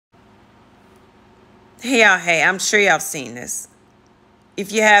Hey, y'all, hey, I'm sure y'all seen this.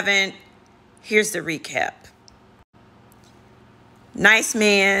 If you haven't, here's the recap. Nice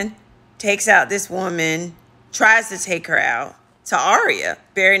man takes out this woman, tries to take her out to Aria,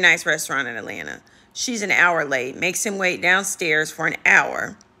 very nice restaurant in Atlanta. She's an hour late, makes him wait downstairs for an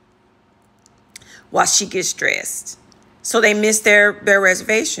hour while she gets dressed. So they miss their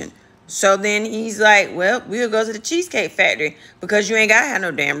reservation. So then he's like, well, we'll go to the Cheesecake Factory because you ain't got to have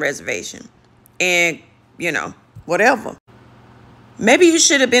no damn reservation. And, you know, whatever. Maybe you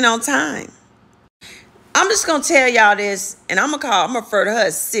should have been on time. I'm just going to tell y'all this, and I'm going to refer to her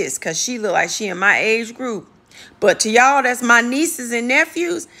as sis because she look like she in my age group. But to y'all, that's my nieces and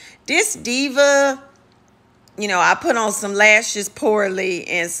nephews, this diva, you know, I put on some lashes poorly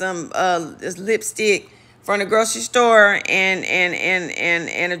and some this lipstick from the grocery store and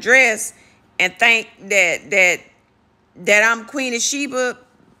a dress and think that I'm Queen of Sheba.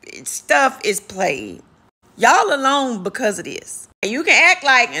 Stuff is played. Y'all alone because of this. And you can act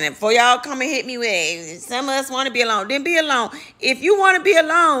like, and before y'all come and hit me with, some of us want to be alone, then be alone. If you want to be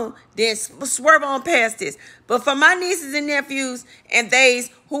alone, then swerve on past this. But for my nieces and nephews and theys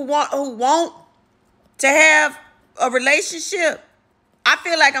who want to have a relationship, I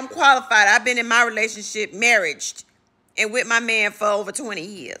feel like I'm qualified. I've been in my relationship, married, and with my man for over 20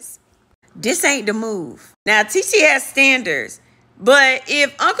 years. This ain't the move. Now, TT has standards, but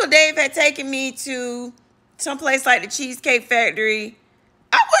if Uncle Dave had taken me to someplace like the Cheesecake Factory,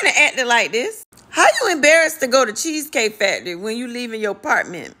 I wouldn't have acted like this. How you embarrassed to go to Cheesecake Factory when you leaving your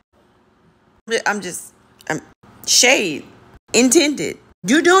apartment? I'm shade intended.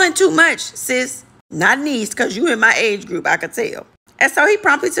 You doing too much, sis. Not niece, because you in my age group, I could tell. And so he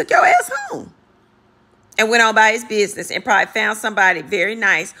promptly took your ass home and went on by his business and probably found somebody very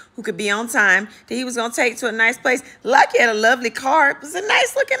nice who could be on time that he was going to take to a nice place. Like he had a lovely car. It was a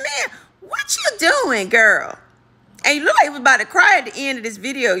nice looking man. What you doing, girl? And you look like you was about to cry at the end of this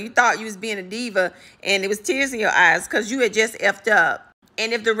video. You thought you was being a diva and it was tears in your eyes because you had just effed up.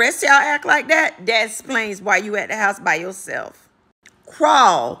 And if the rest of y'all act like that, that explains why you at the house by yourself.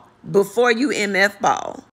 Crawl before you MF ball.